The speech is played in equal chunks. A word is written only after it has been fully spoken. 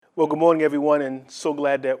Well, good morning, everyone, and so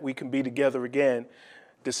glad that we can be together again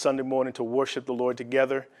this Sunday morning to worship the Lord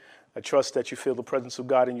together. I trust that you feel the presence of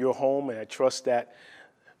God in your home, and I trust that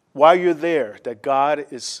while you're there, that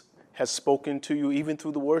has spoken to you even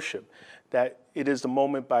through the worship, that it is the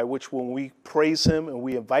moment by which when we praise Him and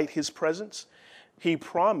we invite His presence, He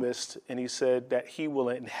promised and He said that He will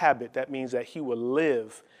inhabit. That means that He will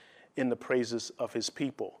live in the praises of His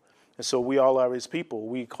people. And so we all are His people.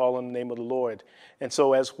 We call on the name of the Lord. And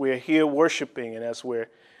so as we're here worshiping and as we're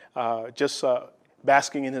just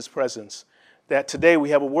basking in His presence, that today we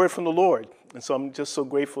have a word from the Lord. And so I'm just so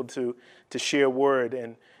grateful to share a word.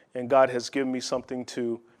 And God has given me something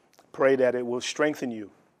to pray that it will strengthen you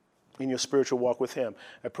in your spiritual walk with Him.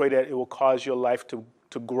 I pray that it will cause your life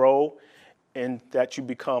to grow and that you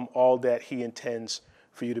become all that He intends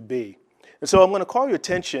for you to be. And so I'm going to call your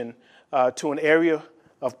attention to an area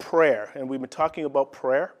of prayer, and we've been talking about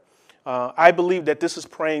prayer. I believe that this is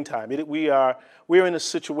praying time. We're in a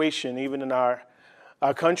situation, even in our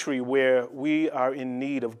country, where we are in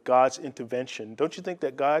need of God's intervention. Don't you think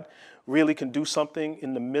that God really can do something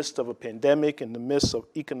in the midst of a pandemic, in the midst of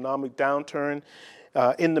economic downturn,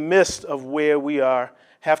 in the midst of where we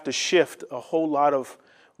have to shift a whole lot of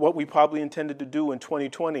what we probably intended to do in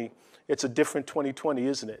 2020? It's a different 2020,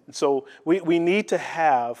 isn't it? And so we need to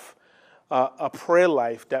have a prayer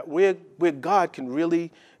life that where God can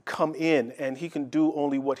really come in and He can do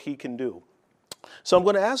only what He can do. So I'm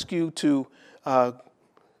going to ask you to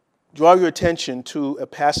draw your attention to a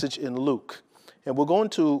passage in Luke. And we're going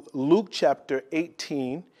to Luke chapter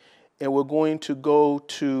 18, and we're going to go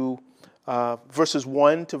to verses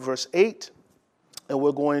 1 to verse 8, and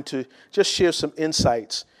we're going to just share some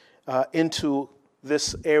insights into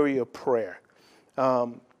this area of prayer.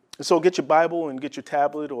 So get your Bible and get your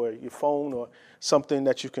tablet or your phone or something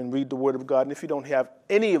that you can read the Word of God. And if you don't have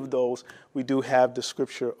any of those, we do have the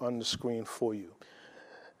scripture on the screen for you.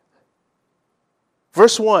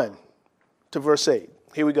 Verse 1 to verse 8.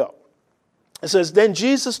 Here we go. It says, "Then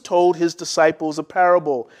Jesus told His disciples a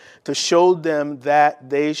parable to show them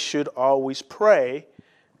that they should always pray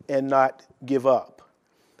and not give up.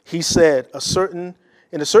 He said,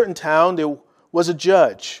 in a certain town there was a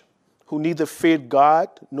judge who neither feared God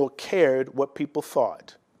nor cared what people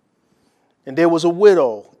thought. And there was a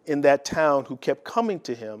widow in that town who kept coming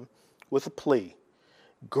to him with a plea,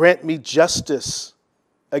 'Grant me justice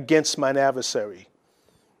against mine adversary.'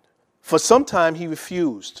 For some time he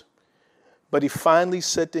refused, but he finally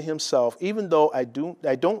said to himself, 'Even though I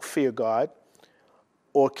don't fear God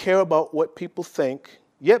or care about what people think,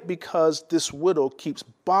 yet because this widow keeps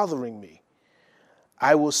bothering me,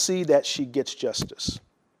 I will see that she gets justice.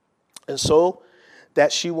 And so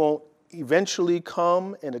that she won't eventually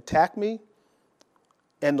come and attack me.'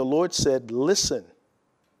 And the Lord said, 'Listen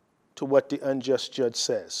to what the unjust judge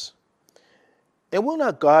says. And will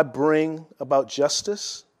not God bring about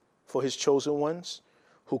justice for His chosen ones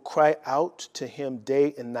who cry out to Him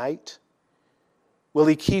day and night? Will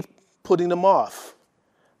He keep putting them off?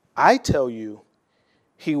 I tell you,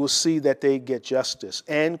 He will see that they get justice,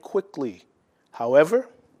 and quickly. However,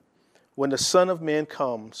 when the Son of Man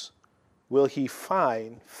comes, will He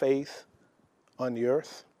find faith on the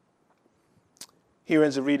earth?'" Here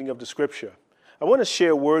ends the reading of the scripture. I want to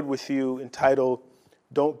share a word with you entitled,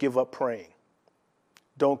 "Don't Give Up Praying."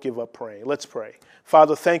 Don't give up praying. Let's pray.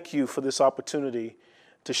 Father, thank you for this opportunity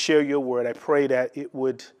to share your word. I pray that it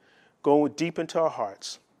would go deep into our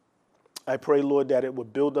hearts. I pray, Lord, that it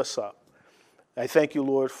would build us up. I thank you,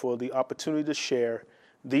 Lord, for the opportunity to share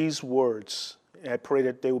these words. And I pray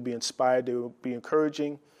that they will be inspired, they will be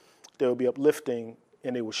encouraging, they will be uplifting,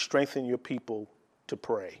 and they will strengthen your people to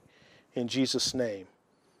pray. In Jesus' name,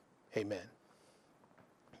 amen.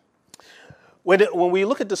 When we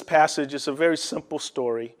look at this passage, it's a very simple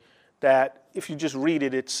story that if you just read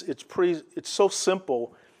it, it's so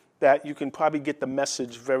simple that you can probably get the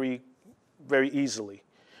message very, very easily.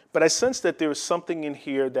 But I sense that there is something in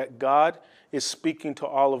here that God is speaking to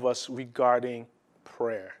all of us regarding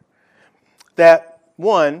prayer. That,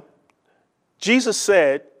 one, Jesus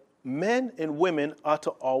said men and women ought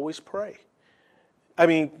to always pray. I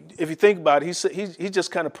mean, if you think about it, he's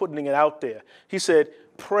just kind of putting it out there. He said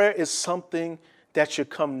prayer is something that should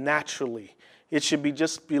come naturally. It should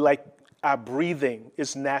be like our breathing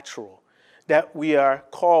is natural. That we are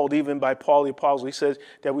called, even by Paul the Apostle, he says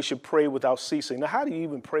that we should pray without ceasing. Now, how do you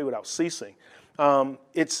even pray without ceasing?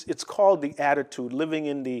 It's called the attitude, living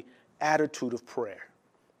in the attitude of prayer.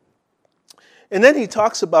 And then he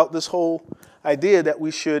talks about this whole idea that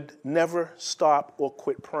we should never stop or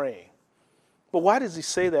quit praying. But why does he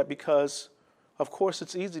say that? Because, of course,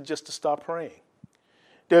 it's easy just to stop praying.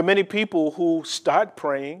 There are many people who start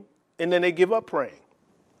praying and then they give up praying.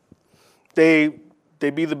 They've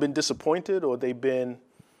either been disappointed or they've been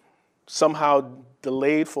somehow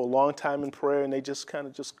delayed for a long time in prayer, and they just kind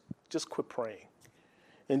of just quit praying.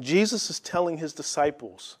 And Jesus is telling his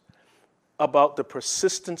disciples about the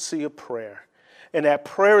persistency of prayer, and that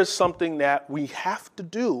prayer is something that we have to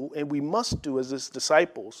do and we must do as his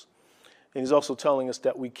disciples. And he's also telling us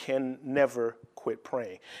that we can never quit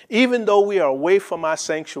praying. Even though we are away from our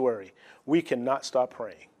sanctuary, we cannot stop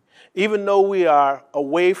praying. Even though we are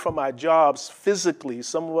away from our jobs physically,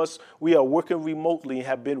 some of us, we are working remotely,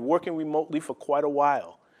 have been working remotely for quite a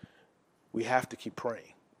while, we have to keep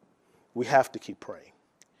praying. We have to keep praying.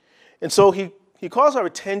 And so he calls our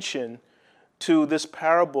attention to this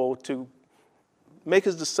parable to make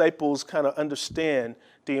his disciples kind of understand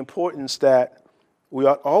the importance that we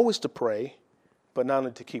ought always to pray, but not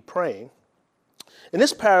only to keep praying. And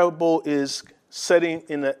this parable is setting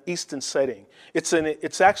in an Eastern setting.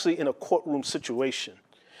 It's actually in a courtroom situation.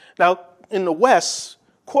 Now, in the West,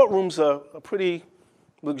 courtrooms are pretty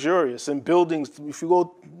luxurious, and buildings, if you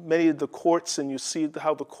go many of the courts and you see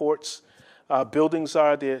how the courts buildings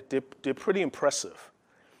are, they're pretty impressive.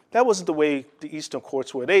 That wasn't the way the Eastern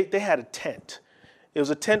courts were. They had a tent. It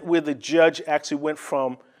was a tent where the judge actually went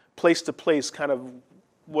from place to place, kind of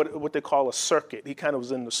what they call a circuit. He kind of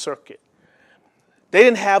was in the circuit. They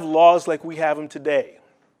didn't have laws like we have them today,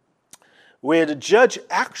 where the judge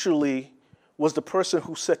actually was the person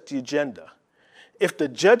who set the agenda. If the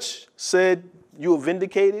judge said you were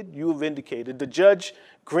vindicated, you were vindicated. The judge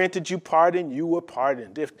granted you pardon, you were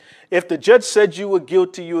pardoned. If the judge said you were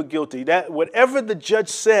guilty, you were guilty. That whatever the judge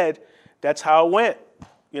said, that's how it went.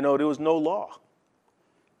 You know, there was no law.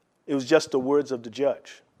 It was just the words of the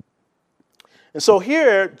judge. And so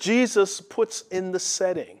here, Jesus puts in the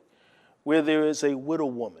setting where there is a widow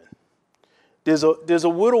woman. There's a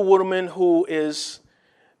widow woman who is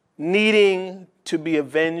needing to be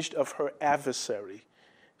avenged of her adversary.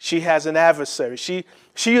 She has an adversary. She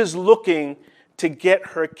is looking to get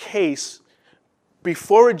her case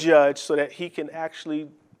before a judge so that he can actually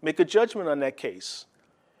make a judgment on that case.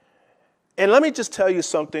 And let me just tell you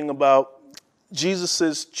something about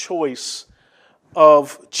Jesus' choice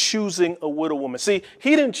of choosing a widow woman. See,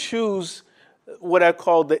 he didn't choose what I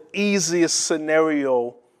call the easiest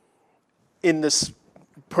scenario in this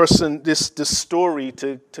person, this story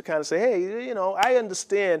to kind of say, hey, you know, I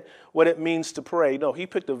understand what it means to pray. No, he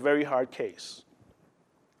picked a very hard case.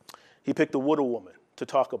 He picked a widow woman to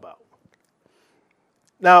talk about.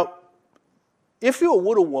 Now, if you're a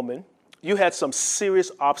widow woman, you had some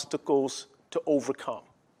serious obstacles to overcome.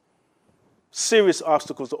 Serious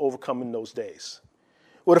obstacles to overcome in those days.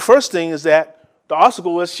 Well, the first thing is that the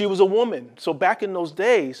obstacle was she was a woman. So back in those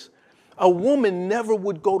days, a woman never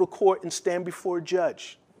would go to court and stand before a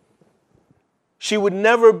judge. She would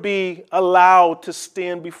never be allowed to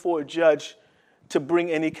stand before a judge to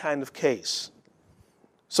bring any kind of case.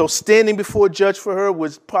 So standing before a judge for her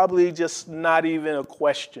was probably just not even a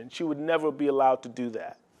question. She would never be allowed to do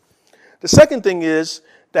that. The second thing is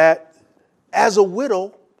that as a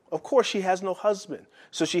widow, of course, she has no husband,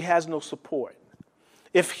 so she has no support.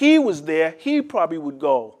 If he was there, he probably would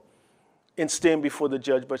go and stand before the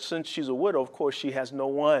judge. But since she's a widow, of course, she has no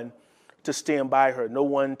one to stand by her, no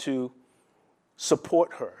one to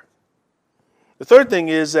support her. The third thing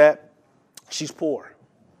is that she's poor.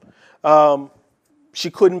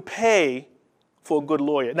 She couldn't pay for a good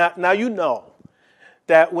lawyer. Now you know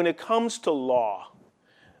that when it comes to law,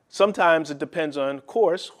 sometimes it depends on, of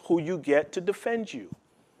course, who you get to defend you.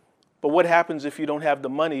 But what happens if you don't have the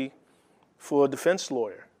money for a defense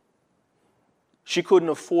lawyer? She couldn't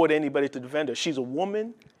afford anybody to defend her. She's a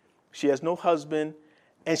woman, she has no husband,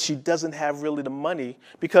 and she doesn't have really the money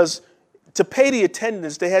because to pay the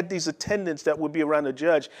attendants, they had these attendants that would be around the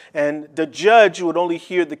judge, and the judge would only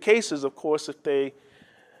hear the cases, of course, if they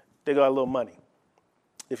got a little money.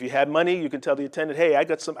 If you had money, you can tell the attendant, hey, I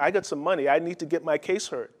got some money. I need to get my case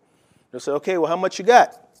heard. They'll say, okay, well, how much you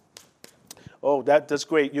got? Oh, that's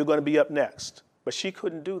great. You're going to be up next. But she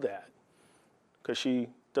couldn't do that because she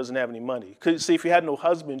doesn't have any money. Because, see, if you had no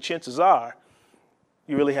husband, chances are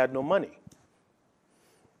you really had no money.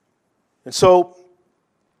 And so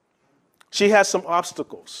she has some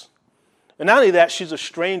obstacles. And not only that, she's a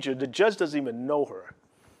stranger. The judge doesn't even know her.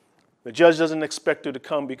 The judge doesn't expect her to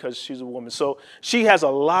come because she's a woman. So she has a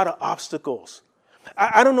lot of obstacles.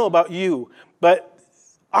 I don't know about you, but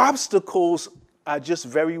obstacles are just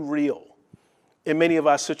very real in many of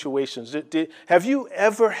our situations. Have you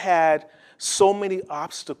ever had so many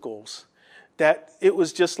obstacles that it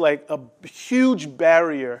was just like a huge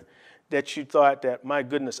barrier that you thought that, my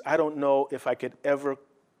goodness, I don't know if I could ever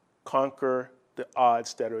conquer the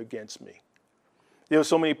odds that are against me. There are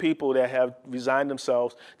so many people that have resigned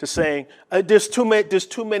themselves to saying, there's too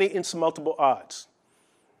many insurmountable odds.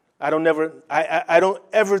 I don't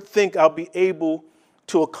ever think I'll be able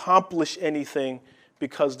to accomplish anything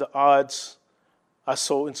because the odds are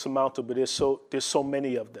so insurmountable. There's so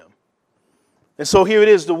many of them. And so here it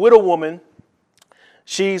is, the widow woman,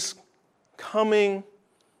 she's coming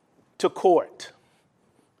to court.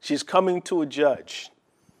 She's coming to a judge.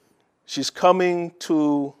 She's coming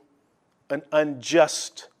to an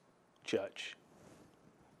unjust judge.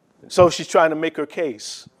 So she's trying to make her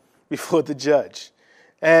case before the judge.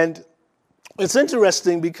 And it's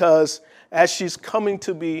interesting because as she's coming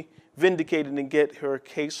to be vindicated and get her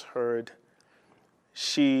case heard,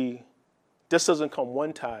 this doesn't come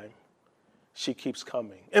one time, she keeps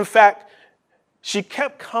coming. In fact, she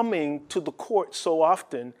kept coming to the court so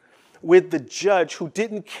often with the judge who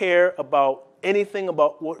didn't care about anything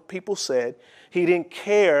about what people said. He didn't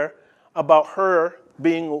care about her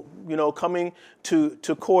being, coming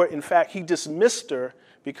to court. In fact, he dismissed her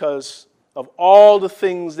because of all the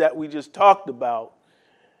things that we just talked about.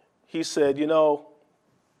 He said,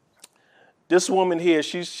 this woman here,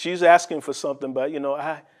 she's asking for something, but,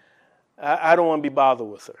 I don't want to be bothered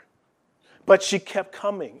with her. But she kept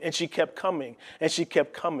coming, and she kept coming, and she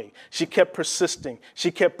kept coming. She kept persisting.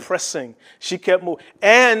 She kept pressing. She kept moving.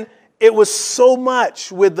 And it was so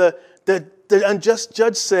much where the unjust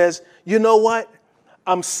judge says, you know what?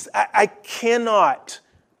 I cannot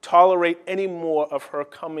tolerate any more of her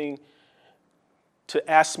coming to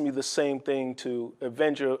ask me the same thing, to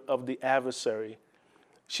avenge her of the adversary.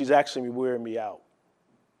 She's actually wearing me out.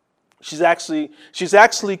 She's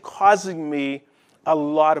actually causing me a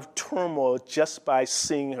lot of turmoil just by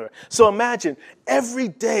seeing her. So imagine every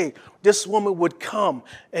day this woman would come,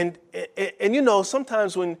 and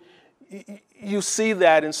sometimes when you see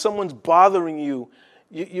that and someone's bothering you,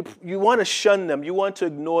 you want to shun them, you want to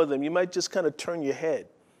ignore them, you might just kind of turn your head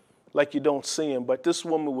like you don't see them. But this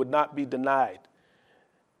woman would not be denied.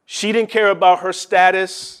 She didn't care about her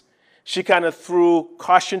status. She kind of threw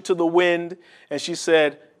caution to the wind, and she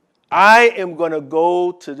said, I am going to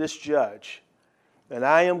go to this judge, and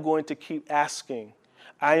I am going to keep asking.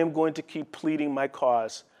 I am going to keep pleading my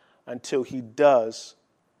cause until he does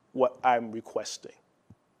what I'm requesting.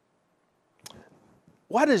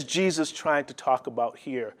 What is Jesus trying to talk about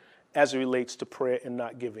here as it relates to prayer and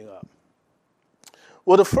not giving up?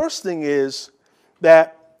 Well, the first thing is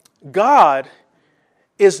that God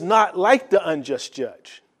is not like the unjust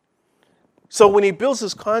judge. So when he builds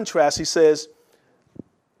this contrast, he says,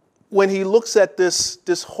 when he looks at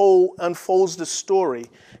this whole, unfolds the story,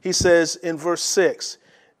 he says in verse 6,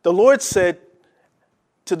 the Lord said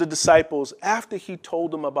to the disciples, after he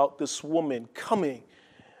told them about this woman coming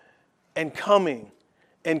and coming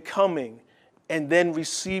and coming and then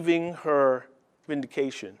receiving her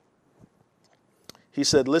vindication, he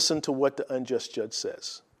said, listen to what the unjust judge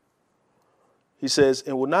says. He says,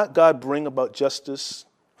 and will not God bring about justice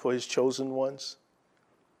for his chosen ones?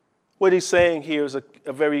 What he's saying here is a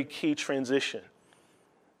very key transition.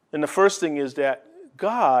 And the first thing is that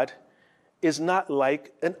God is not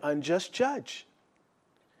like an unjust judge.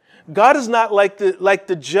 God is not like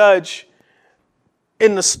the judge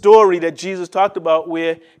in the story that Jesus talked about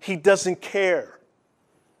where he doesn't care.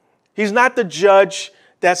 He's not the judge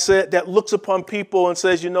that looks upon people and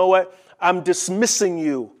says, you know what, I'm dismissing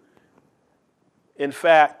you. In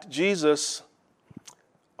fact, Jesus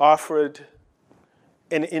offered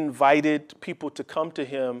and invited people to come to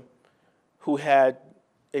him who had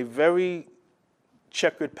a very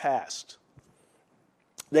checkered past.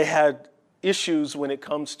 They had issues when it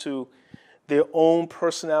comes to their own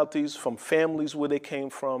personalities, from families where they came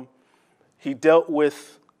from. He dealt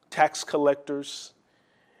with tax collectors.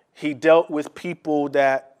 He dealt with people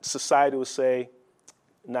that society would say,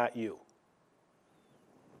 not you.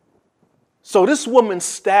 So this woman's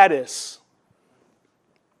status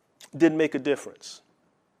didn't make a difference.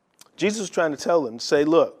 Jesus was trying to tell them, say,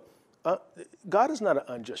 look, God is not an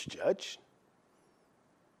unjust judge.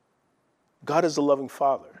 God is a loving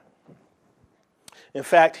Father. In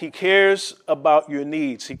fact, he cares about your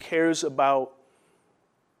needs. He cares about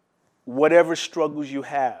whatever struggles you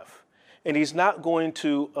have. And he's not going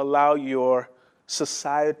to allow your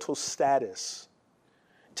societal status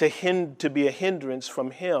to be a hindrance from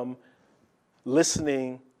him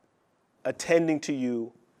listening, attending to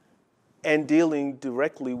you, and dealing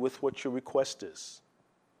directly with what your request is.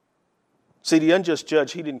 See, the unjust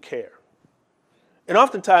judge, he didn't care. And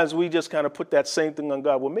oftentimes we just kind of put that same thing on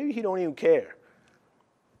God. Well, maybe he don't even care.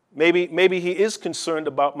 Maybe he is concerned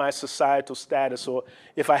about my societal status, or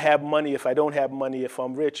if I have money, if I don't have money, if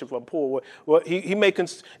I'm rich, if I'm poor. Well,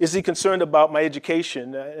 is he concerned about my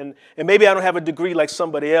education? And maybe I don't have a degree like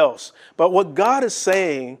somebody else. But what God is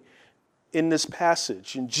saying in this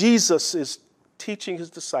passage, and Jesus is teaching his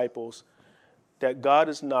disciples, that God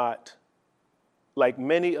is not like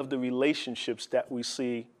many of the relationships that we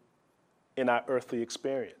see in our earthly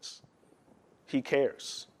experience. He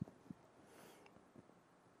cares.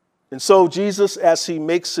 And so Jesus, as he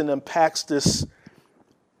makes and unpacks this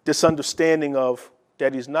understanding of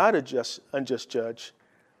that he's not an unjust judge,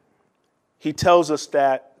 he tells us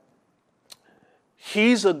that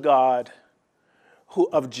he's a God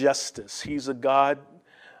of justice. He's a God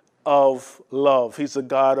of love. He's a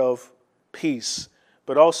God of peace.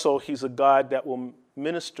 But also he's a God that will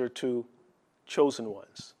minister to chosen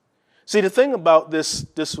ones. See, the thing about this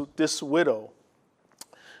widow,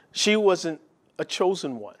 she wasn't a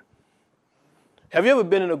chosen one. Have you ever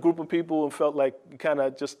been in a group of people and felt like you kind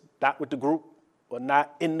of just not with the group, or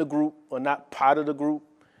not in the group, or not part of the group?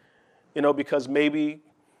 You know, because maybe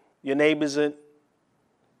your name isn't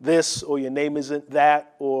this, or your name isn't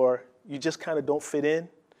that, or you just kind of don't fit in.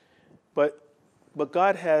 But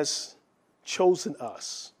God has chosen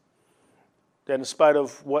us. That in spite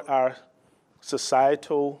of what our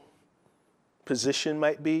societal position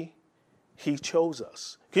might be, he chose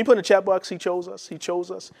us. Can you put in the chat box, he chose us? He chose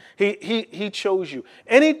us. He chose you.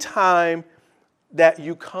 Anytime that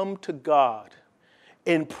you come to God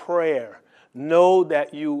in prayer, know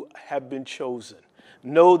that you have been chosen.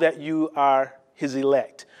 Know that you are his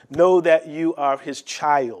elect. Know that you are his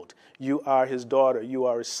child. You are his daughter. You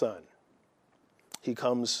are his son. He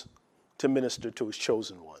comes to minister to his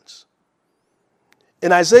chosen ones.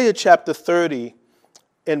 In Isaiah chapter 30,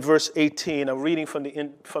 in verse 18, I'm reading from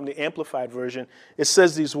the Amplified Version, it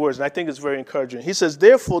says these words, and I think it's very encouraging. He says,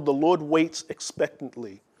 "Therefore the Lord waits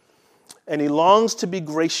expectantly, and he longs to be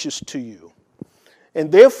gracious to you.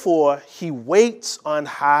 And therefore he waits on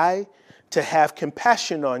high to have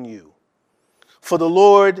compassion on you. For the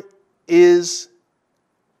Lord is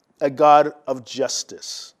a God of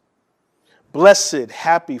justice. Blessed,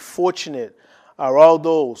 happy, fortunate are all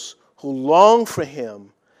those who long for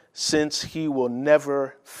him, since he will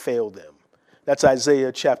never fail them." That's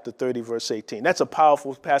Isaiah chapter 30, verse 18. That's a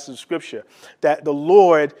powerful passage of scripture, that the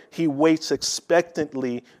Lord, he waits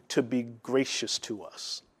expectantly to be gracious to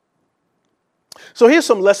us. So here's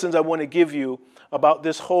some lessons I want to give you about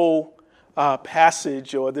this whole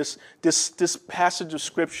passage, or this passage of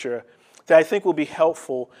scripture, that I think will be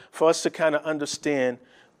helpful for us to kind of understand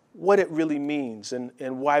what it really means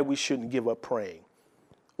and why we shouldn't give up praying.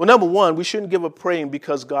 Well, number one, we shouldn't give up praying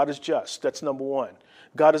because God is just. That's number one.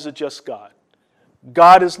 God is a just God.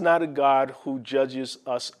 God is not a God who judges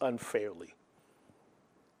us unfairly.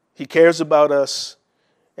 He cares about us,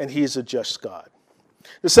 and he is a just God.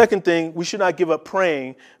 The second thing, we should not give up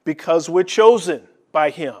praying because we're chosen by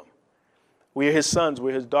him. We are his sons,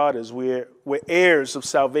 we're his daughters, we're heirs of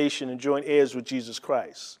salvation and joint heirs with Jesus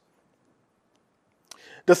Christ.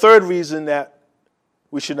 The third reason that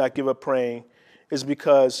we should not give up praying is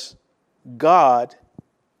because God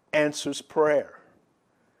answers prayer.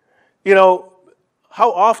 You know,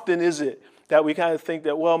 how often is it that we kind of think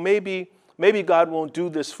that, well, maybe God won't do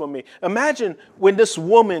this for me? Imagine when this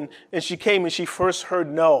woman, and she came and she first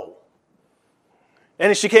heard no. And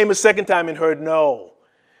then she came a second time and heard no.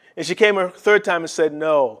 And she came a third time and said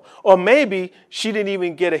no. Or maybe she didn't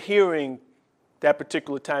even get a hearing that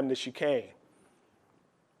particular time that she came.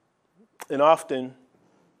 And often,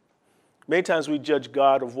 many times we judge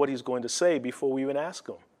God of what he's going to say before we even ask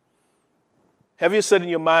him. Have you said in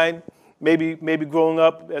your mind, maybe growing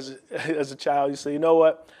up as a child, you say, you know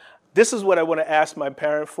what? This is what I want to ask my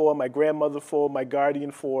parent for, my grandmother for, my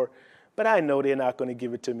guardian for, but I know they're not going to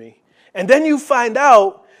give it to me. And then you find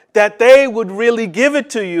out that they would really give it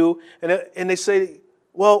to you, and they say,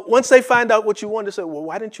 well, once they find out what you want, they say, well,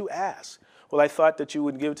 why didn't you ask? Well, I thought that you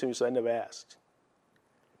wouldn't give it to me, so I never asked.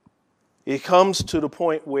 It comes to the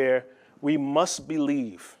point where we must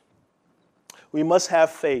believe, we must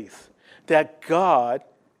have faith that God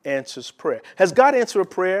answers prayer. Has God answered a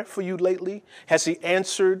prayer for you lately? Has he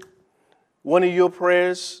answered one of your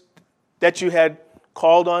prayers that you had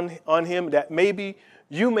called on him, that maybe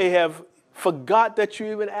you may have forgot that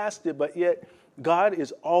you even asked it, but yet God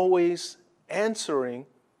is always answering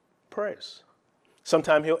prayers.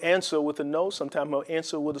 Sometimes he'll answer with a no. Sometimes he'll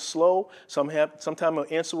answer with a slow. Sometimes he'll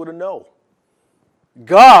answer with a no.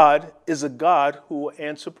 God is a God who will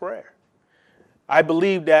answer prayer. I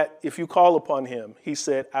believe that if you call upon him, he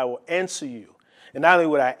said, I will answer you. And not only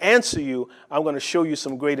would I answer you, I'm going to show you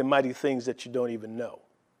some great and mighty things that you don't even know.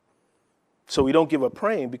 So we don't give up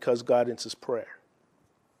praying because God answers prayer.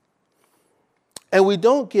 And we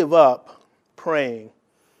don't give up praying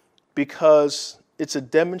because it's a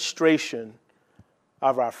demonstration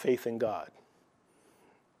of our faith in God.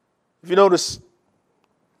 If you notice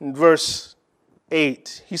in verse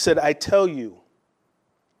 8, he said, I tell you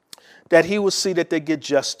that he will see that they get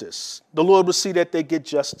justice. The Lord will see that they get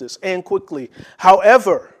justice, and quickly.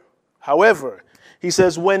 However, he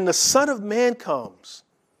says, when the Son of Man comes,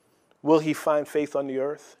 will he find faith on the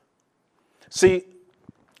earth? See,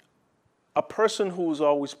 a person who's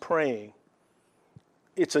always praying,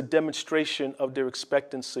 it's a demonstration of their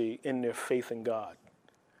expectancy in their faith in God.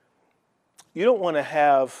 You don't want to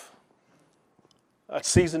have a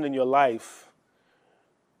season in your life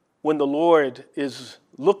when the Lord is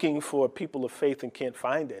looking for people of faith and can't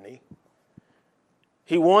find any.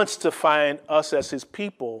 He wants to find us as his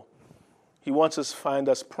people. He wants us to find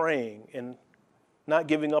us praying and not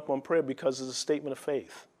giving up on prayer because it's a statement of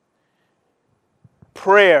faith.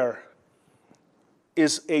 Prayer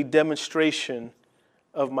is a demonstration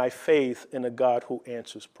of my faith in a God who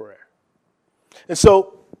answers prayer. And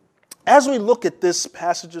so, as we look at this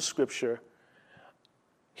passage of Scripture,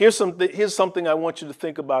 here's something I want you to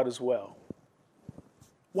think about as well.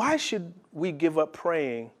 Why should we give up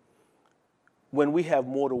praying when we have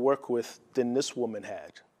more to work with than this woman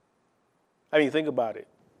had? I mean, think about it.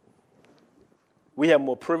 We have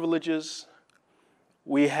more privileges.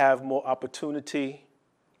 We have more opportunity.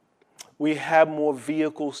 We have more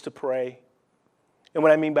vehicles to pray. And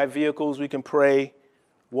what I mean by vehicles, we can pray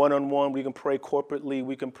one-on-one. We can pray corporately.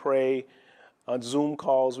 We can pray on Zoom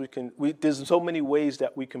calls. There's so many ways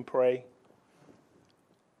that we can pray.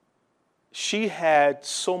 She had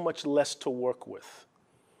so much less to work with.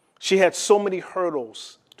 She had so many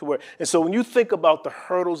hurdles to work. And so when you think about the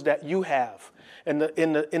hurdles that you have and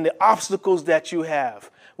the obstacles that you have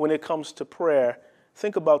when it comes to prayer,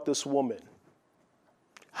 think about this woman.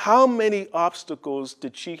 How many obstacles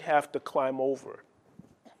did she have to climb over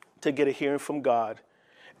to get a hearing from God?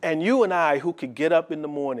 And you and I, who could get up in the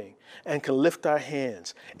morning and can lift our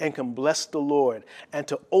hands and can bless the Lord and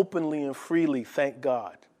to openly and freely thank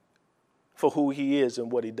God for who he is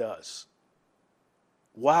and what he does.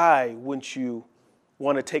 Why wouldn't you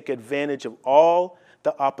want to take advantage of all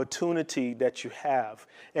the opportunity that you have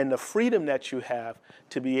and the freedom that you have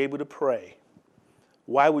to be able to pray?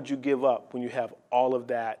 Why would you give up when you have all of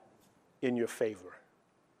that in your favor?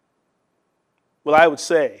 Well, I would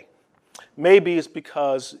say maybe it's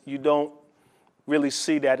because you don't really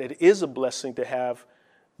see that it is a blessing to have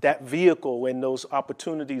that vehicle and those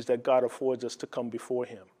opportunities that God affords us to come before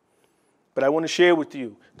him. But I want to share with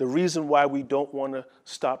you the reason why we don't want to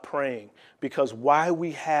stop praying, because why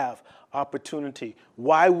we have opportunity,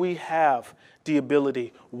 why we have the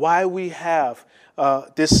ability, why we have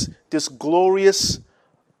this glorious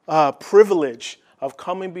privilege of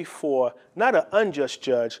coming before not an unjust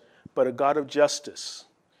judge, but a God of justice.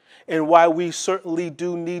 And why we certainly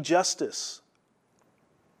do need justice.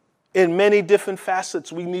 In many different facets,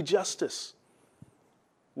 we need justice.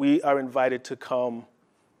 We are invited to come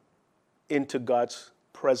into God's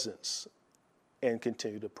presence and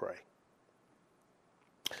continue to pray.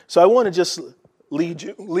 So I want to just lead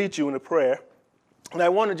you in a prayer. And I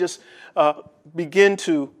want to just begin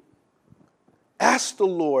to ask the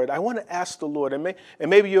Lord. I want to ask the Lord. And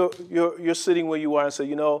maybe you're sitting where you are and say,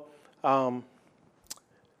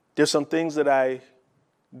 there's some things that I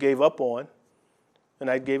gave up on, and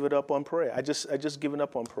I gave it up on prayer. I just given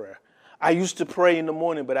up on prayer. I used to pray in the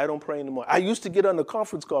morning, but I don't pray anymore. I used to get on the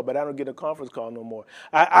conference call, but I don't get a conference call no more.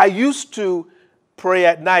 I used to pray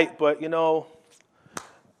at night, but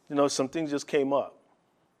some things just came up.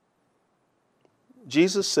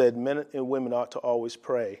 Jesus said men and women ought to always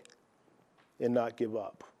pray and not give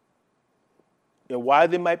up. And why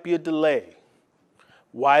there might be a delay,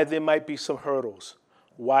 why there might be some hurdles,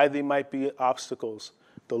 why there might be obstacles,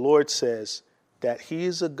 the Lord says that he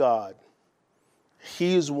is a God.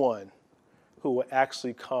 He is one who will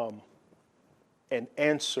actually come and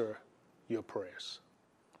answer your prayers.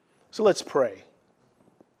 So let's pray.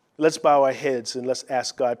 Let's bow our heads and let's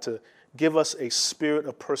ask God to give us a spirit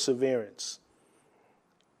of perseverance.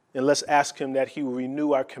 And let's ask him that he will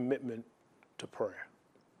renew our commitment to prayer.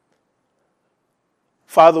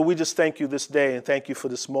 Father, we just thank you this day and thank you for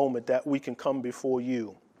this moment that we can come before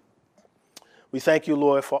you. We thank you,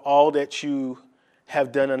 Lord, for all that you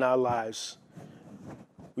have done in our lives.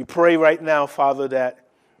 We pray right now, Father, that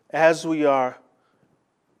as we are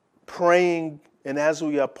praying and as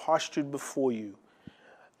we are postured before you,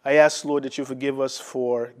 I ask, Lord, that you forgive us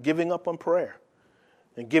for giving up on prayer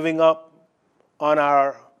and giving up on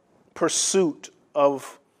our pursuit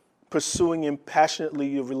of pursuing and passionately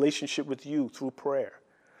your relationship with you through prayer.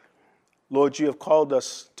 Lord, you have called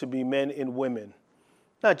us to be men and women,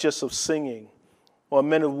 not just of singing, or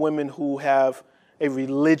men and women who have a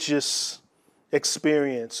religious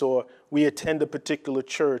experience, or we attend a particular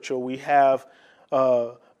church, or we have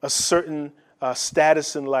a certain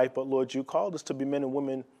status in life, but Lord, you called us to be men and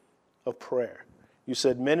women of prayer. You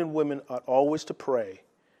said men and women ought always to pray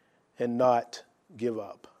and not give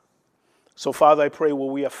up. So, Father, I pray where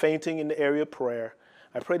we are fainting in the area of prayer,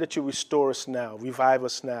 I pray that you restore us now, revive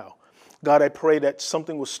us now. God, I pray that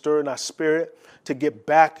something will stir in our spirit to get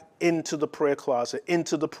back into the prayer closet,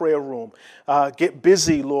 into the prayer room. Get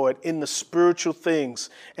busy, Lord, in the spiritual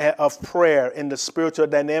things of prayer, in the spiritual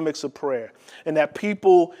dynamics of prayer, and that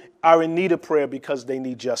people are in need of prayer because they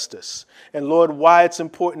need justice. And Lord, why it's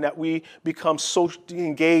important that we become so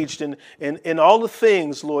engaged in all the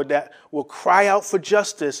things, Lord, that will cry out for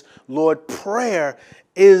justice. Lord, prayer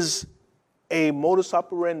is a modus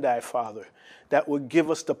operandi, Father, that will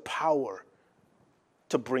give us the power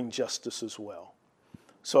to bring justice as well.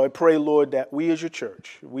 So I pray, Lord, that we as your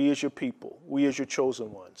church, we as your people, we as your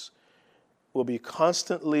chosen ones, will be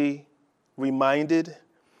constantly reminded,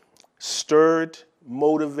 stirred,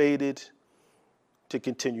 motivated to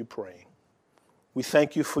continue praying. We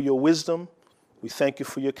thank you for your wisdom. We thank you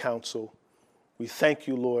for your counsel. We thank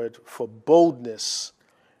you, Lord, for boldness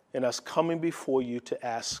in us coming before you to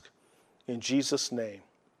ask in Jesus' name.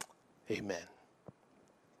 Amen.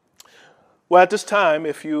 Well, at this time,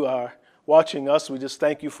 if you are watching us, we just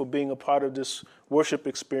thank you for being a part of this worship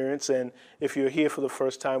experience. And if you're here for the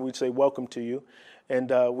first time, we'd say welcome to you.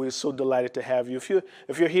 And we're so delighted to have you.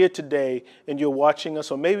 If you're here today and you're watching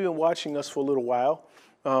us, or maybe been watching us for a little while,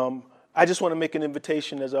 I just want to make an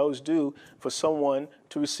invitation, as I always do, for someone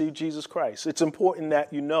to receive Jesus Christ. It's important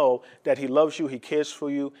that you know that he loves you, he cares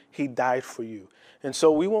for you, he died for you. And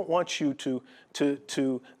so we won't want you to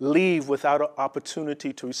leave without an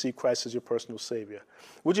opportunity to receive Christ as your personal Savior.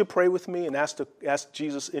 Would you pray with me and ask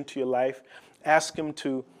Jesus into your life? Ask him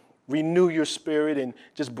to renew your spirit and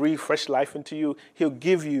just breathe fresh life into you. He'll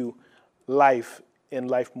give you life and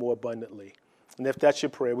life more abundantly. And if that's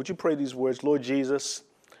your prayer, would you pray these words? Lord Jesus,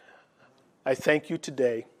 I thank you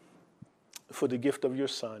today for the gift of your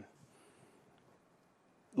Son.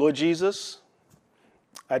 Lord Jesus,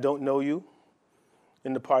 I don't know you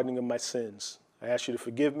in the pardoning of my sins. I ask you to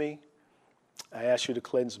forgive me. I ask you to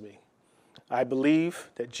cleanse me. I believe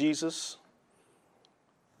that Jesus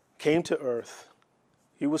came to earth.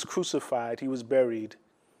 He was crucified, he was buried,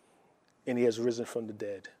 and he has risen from the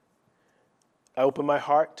dead. I open my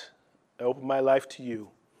heart, I open my life to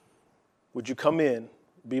you. Would you come in,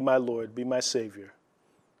 be my Lord, be my Savior?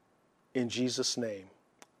 In Jesus' name,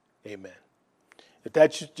 amen. If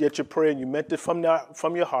that's yet your prayer and you meant it from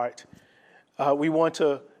your heart, we want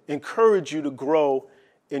to encourage you to grow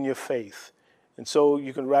in your faith. And so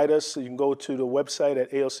you can write us. You can go to the website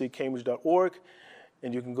at alccambridge.org,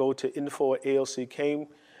 and you can go to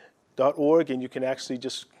info@alccam.org, and you can actually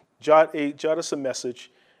just jot us a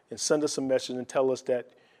message and send us a message and tell us that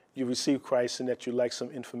you received Christ and that you'd like some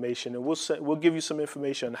information. And we'll give you some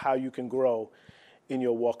information on how you can grow in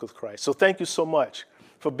your walk with Christ. So thank you so much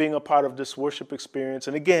for being a part of this worship experience.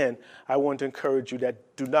 And again, I want to encourage you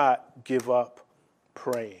that do not give up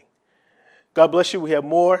praying. God bless you. We have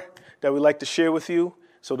more that we'd like to share with you,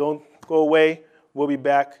 so don't go away. We'll be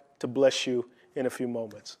back to bless you in a few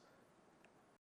moments.